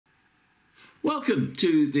Welcome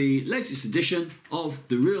to the latest edition of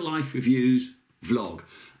the Real Life Reviews vlog.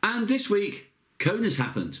 And this week, Kona's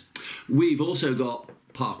happened. We've also got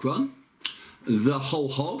Parkrun, the Whole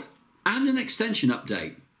Hog, and an extension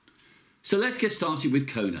update. So let's get started with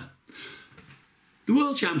Kona. The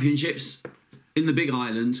World Championships in the Big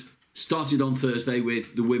Island started on Thursday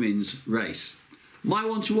with the women's race. My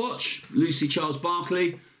one to watch, Lucy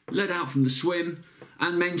Charles-Barclay, led out from the swim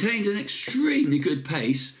and maintained an extremely good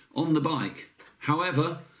pace on the bike.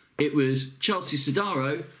 However, it was Chelsea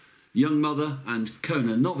Sodaro, young mother and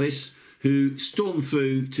Kona novice, who stormed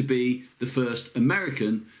through to be the first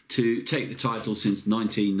American to take the title since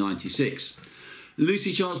 1996.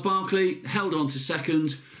 Lucy Charles-Barclay held on to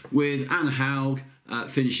second, with Whole Hog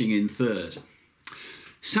finishing in third.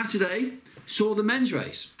 Saturday saw the men's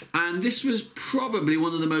race, and this was probably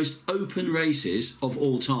one of the most open races of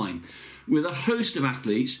all time, with a host of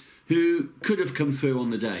athletes who could have come through on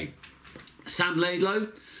the day. Sam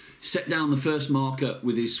Laidlow set down the first marker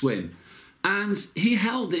with his swim, and he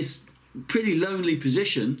held this pretty lonely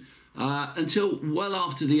position until well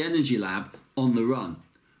after the Energy Lab on the run,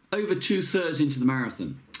 over 2/3 into the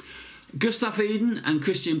marathon. Gustav Iden and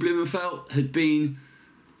Christian Blumenfeld had been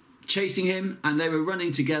chasing him, and they were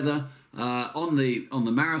running together on the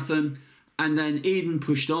marathon, and then Iden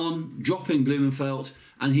pushed on, dropping Blumenfeld,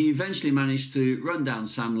 and he eventually managed to run down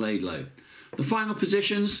Sam Laidlow. The final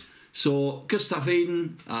positions saw Gustav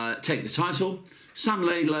Iden take the title, Sam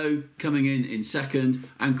Laidlow coming in second,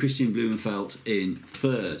 and Christian Blumenfeld in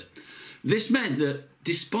third. This meant that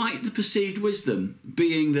despite the perceived wisdom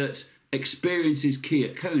being that experience is key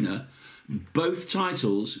at Kona, both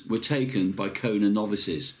titles were taken by Kona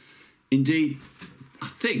novices. Indeed, I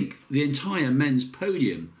think the entire men's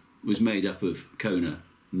podium was made up of Kona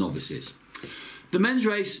novices. The men's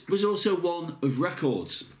race was also one of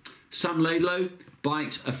records. Sam Laidlow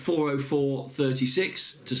biked a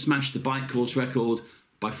 4:04.36 to smash the bike course record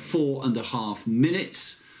by 4.5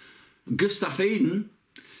 minutes. Gustav Iden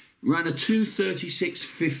ran a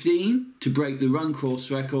 2:36.15 to break the run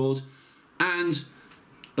course record, and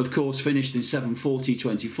of course finished in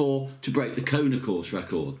 7:40.24 to break the Kona course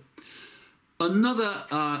record. Another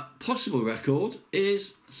possible record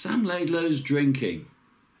is Sam Laidlow's drinking.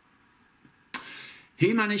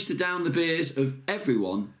 He managed to down the beers of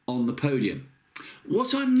everyone on the podium.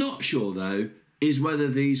 What I'm not sure though is whether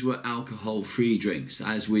these were alcohol-free drinks.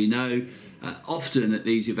 As we know, often at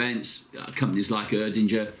these events, companies like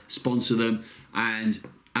Erdinger sponsor them, and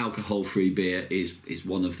alcohol-free beer is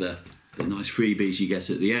one of the nice freebies you get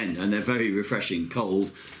at the end, and they're very refreshing,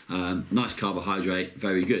 cold, nice carbohydrate,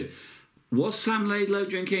 very good. Was Sam Laidlow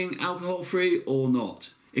drinking alcohol-free or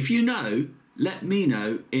not? If you know, let me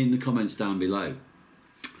know in the comments down below.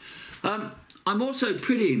 I'm also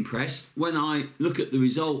pretty impressed when I look at the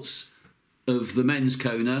results of the men's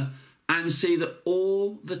Kona and see that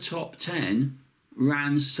all the top 10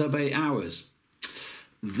 ran sub 8 hours.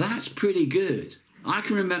 That's pretty good. I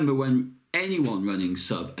can remember when anyone running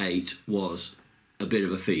sub 8 was a bit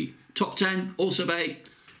of a feat. Top 10, all sub 8.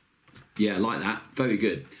 Yeah, like that. Very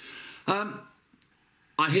good.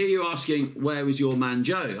 I hear you asking, where was your man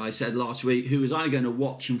Joe? I said last week, who was I going to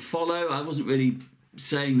watch and follow? I wasn't really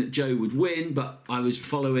saying that Joe would win, but I was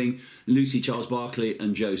following Lucy Charles-Barclay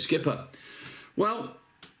and Joe Skipper. Well,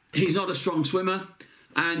 he's not a strong swimmer,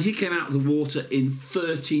 and he came out of the water in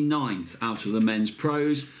 39th out of the men's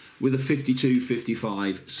pros with a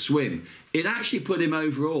 52.55 swim. It actually put him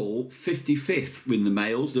overall 55th with the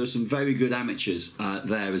males. There are some very good amateurs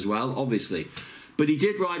there as well, obviously. But he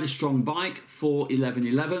did ride a strong bike for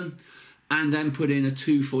 11.11 and then put in a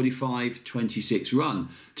 2:45.26 run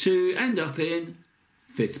to end up in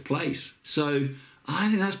 5th place. So I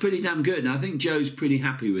think that's pretty damn good, and I think Joe's pretty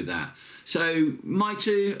happy with that. So my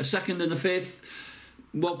two, a 2nd and a 5th.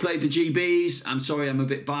 Well played the GBs. I'm sorry I'm a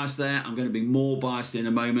bit biased there. I'm going to be more biased in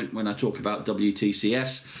a moment when I talk about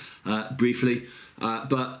WTCS briefly.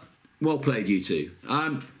 But well played you two.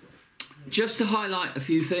 Just to highlight a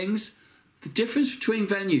few things, the difference between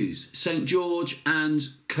venues, St George and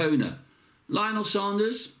Kona. Lionel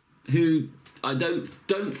Sanders, who I don't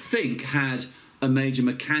think had a major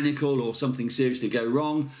mechanical or something seriously go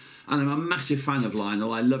wrong, and I'm a massive fan of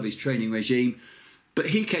Lionel. I love his training regime, but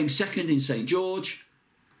he came 2nd in St George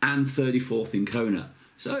and 34th in Kona.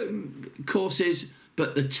 So courses,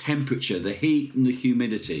 but the temperature, the heat and the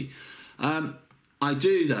humidity. I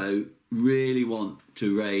do though really want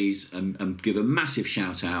to raise and give a massive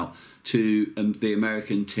shout out to the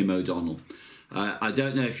American Tim O'Donnell. I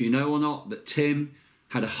don't know if you know or not, but Tim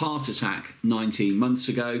had a heart attack 19 months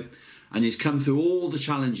ago, and he's come through all the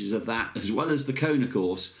challenges of that as well as the Kona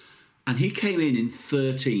course, and he came in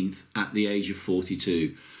 13th at the age of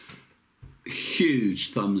 42.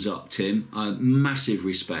 Huge thumbs up, Tim. Massive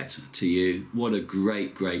respect to you. What a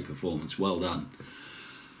great performance. Well done.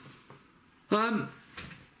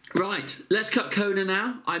 Right, let's cut Kona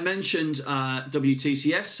now. I mentioned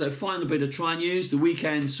WTCS, so final bit of try news. The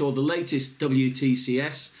weekend saw the latest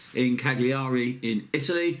WTCS in Cagliari in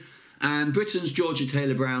Italy, and Britain's Georgia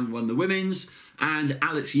Taylor-Brown won the women's, and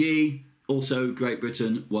Alex Yee, also Great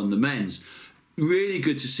Britain, won the men's. Really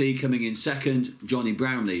good to see coming in second, Johnny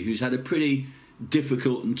Brownlee, who's had a pretty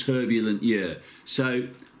difficult and turbulent year. So,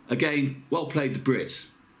 again, well played the Brits.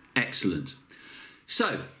 Excellent.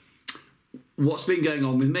 So, what's been going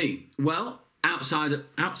on with me? Well, outside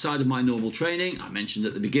of my normal training, I mentioned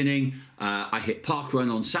at the beginning, I hit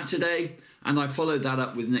Parkrun on Saturday, and I followed that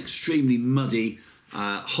up with an extremely muddy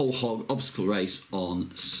Whole Hog obstacle race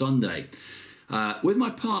on Sunday with my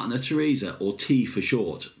partner Teresa, or T for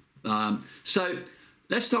short. So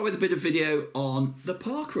let's start with a bit of video on the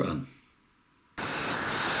Parkrun.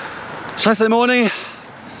 Saturday morning,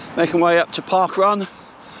 making way up to Parkrun.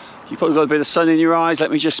 You've probably got a bit of sun in your eyes.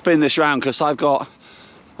 Let me just spin this round because I've got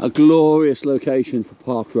a glorious location for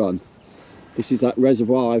Parkrun. This is that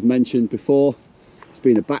reservoir I've mentioned before. It's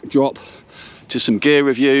been a backdrop to some gear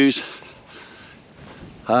reviews.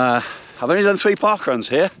 I've only done 3 Parkruns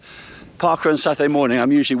here. Parkrun Saturday morning.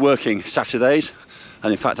 I'm usually working Saturdays,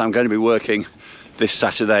 and in fact I'm going to be working this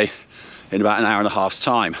Saturday in about an hour and a half's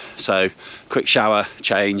time. So quick shower,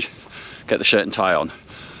 change, get the shirt and tie on.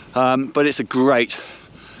 But it's a great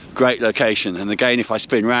location, and again, if I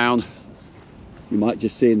spin round, you might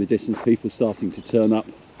just see in the distance people starting to turn up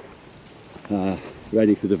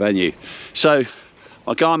ready for the venue. So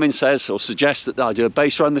my Garmin says or suggests that I do a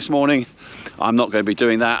base run this morning. I'm not going to be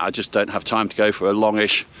doing that. I just don't have time to go for a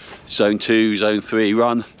longish zone 2, zone 3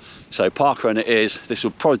 run. So Parkrun it is. This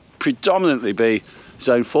will predominantly be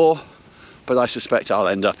zone 4, but I suspect I'll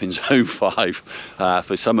end up in zone 5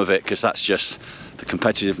 for some of it, because that's just the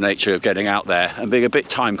competitive nature of getting out there and being a bit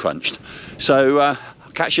time crunched. So I'll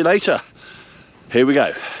catch you later. Here we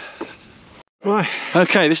go. Right.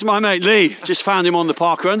 Okay, this is my mate Lee. Just found him on the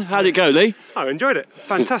Parkrun. How'd it go, Lee? I enjoyed it.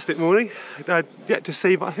 Fantastic morning. I'd yet to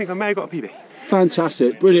see, but I think I may have got a PB.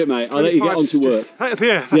 Fantastic, brilliant, mate. I'll let you get on to work.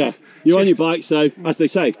 Yeah. You're on your bike, so as they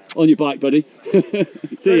say, on your bike, buddy.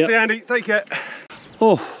 See ya. Andy. Take care.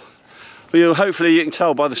 Oh, well, hopefully you can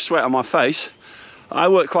tell by the sweat on my face. I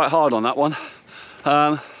worked quite hard on that one.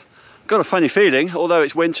 Got a funny feeling, although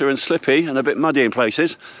it's winter and slippy and a bit muddy in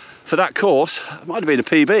places, for that course it might have been a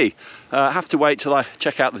PB. I have to wait till I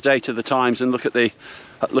check out the data, the times, and look at the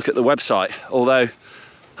website. Although,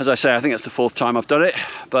 as I say, I think that's the 4th time I've done it.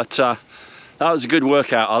 But that was a good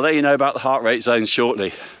workout. I'll let you know about the heart rate zones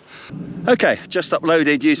shortly. Okay, just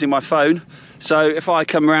uploaded using my phone. So if I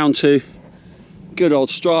come around to good old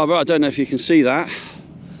Strava, I don't know if you can see that.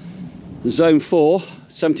 Zone 4,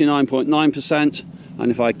 79.9%,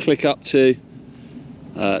 and if I click up to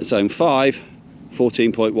zone 5,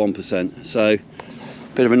 14.1%. So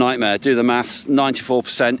bit of a nightmare. Do the maths,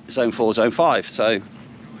 94% zone 4, zone 5.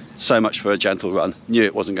 So much for a gentle run. Knew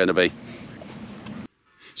it wasn't going to be.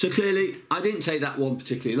 So clearly I didn't take that one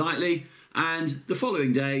particularly lightly, and the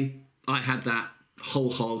following day I had that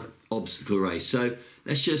Whole Hog obstacle race. So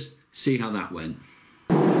let's just see how that went.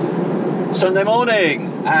 Sunday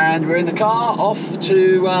morning, and we're in the car off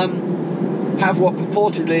to have what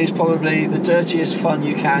purportedly is probably the dirtiest fun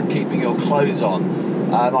you can keeping your clothes on.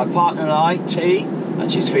 My partner and I, T,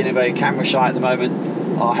 and she's feeling very camera shy at the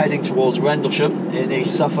moment, are heading towards Rendlesham in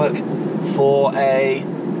East Suffolk for a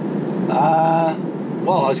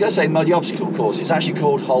well, I was going to say muddy obstacle course. It's actually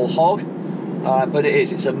called Whole Hog, but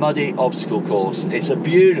it's a muddy obstacle course. It's a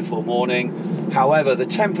beautiful morning. However, the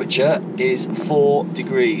temperature is 4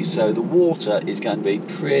 degrees, so the water is going to be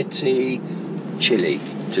pretty chilly,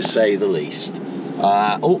 to say the least.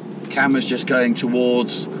 Oh, camera's just going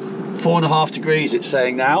towards 4.5 degrees, it's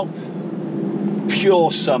saying now.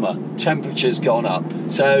 Pure summer, temperature's gone up.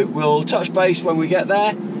 So we'll touch base when we get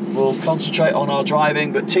there. We'll concentrate on our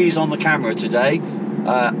driving, but T's on the camera today,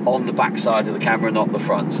 on the back side of the camera, not the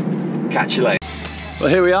front. Catch you later. Well,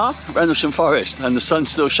 here we are, Rendlesham Forest, and the sun's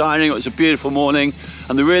still shining. It was a beautiful morning,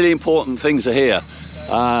 and the really important things are here.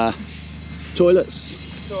 Toilets,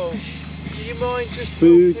 So, do you mind just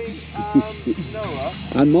food, Noah?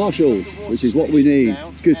 and marshals, which is what we need.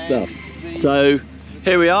 Good stuff. So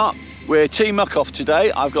here we are. We're Team Muck-Off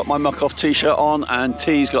today. I've got my Muck-Off t-shirt on, and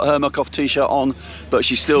T's got her Muck-Off t-shirt on, but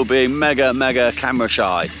she's still being mega camera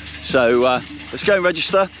shy. So let's go and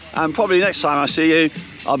register, and probably next time I see you,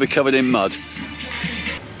 I'll be covered in mud.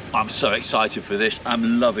 I'm so excited for this.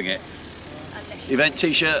 I'm loving it. Event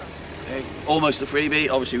t-shirt, almost a freebie.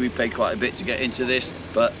 Obviously we paid quite a bit to get into this,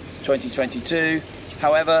 but 2022.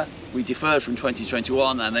 However, we deferred from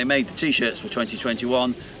 2021 and they made the t-shirts for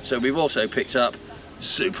 2021. So we've also picked up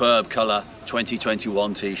superb colour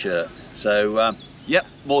 2021 t-shirt. So yep,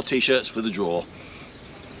 more t-shirts for the draw.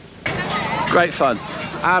 Great fun,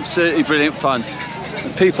 absolutely brilliant fun.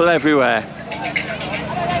 People everywhere.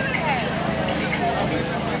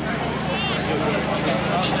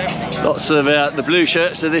 Lots of the blue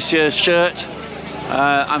shirts of this year's shirt.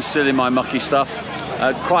 I'm still in my mucky stuff.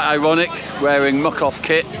 Quite ironic, wearing muck-off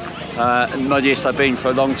kit. Muddiest I've been for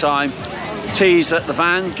a long time. Teas at the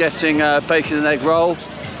van, getting bacon and egg roll.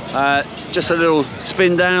 Just a little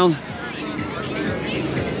spin down.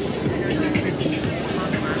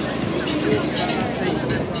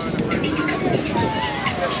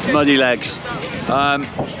 Muddy legs.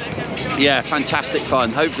 Yeah, fantastic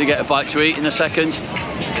fun. Hopefully get a bite to eat in a second,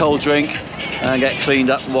 cold drink, and get cleaned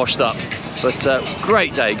up and washed up. But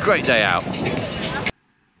great day out.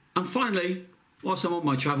 And finally, whilst I'm on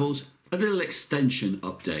my travels, a little extension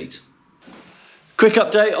update. Quick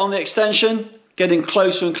update on the extension, getting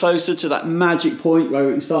closer and closer to that magic point where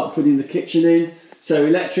we can start putting the kitchen in. So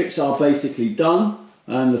electrics are basically done,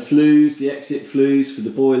 and the flues, the exit flues for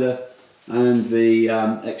the boiler and the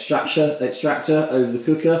extractor over the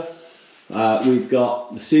cooker. We've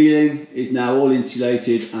got the ceiling is now all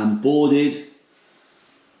insulated and boarded.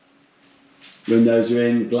 Windows are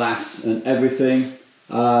in, glass and everything.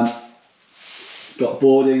 Got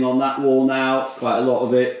boarding on that wall now, quite a lot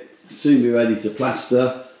of it. Soon be ready to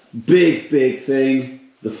plaster. Big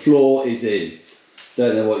thing, the floor is in.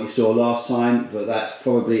 Don't know what you saw last time, but that's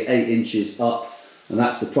probably 8 inches up, and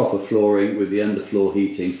that's the proper flooring with the underfloor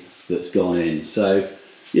heating that's gone in. So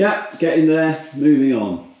yeah, getting there, moving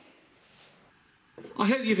on. I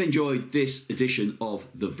hope you've enjoyed this edition of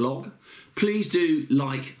the vlog. Please do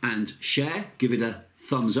like and share, give it a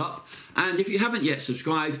thumbs up, and if you haven't yet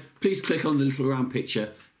subscribed, please click on the little round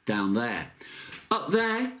picture down there. Up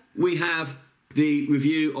there we have the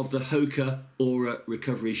review of the Hoka Aura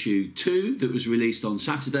Recovery Shoe 2 that was released on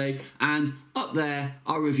Saturday, and up there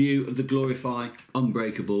our review of the Glorify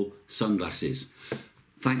Unbreakable sunglasses.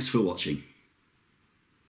 Thanks for watching.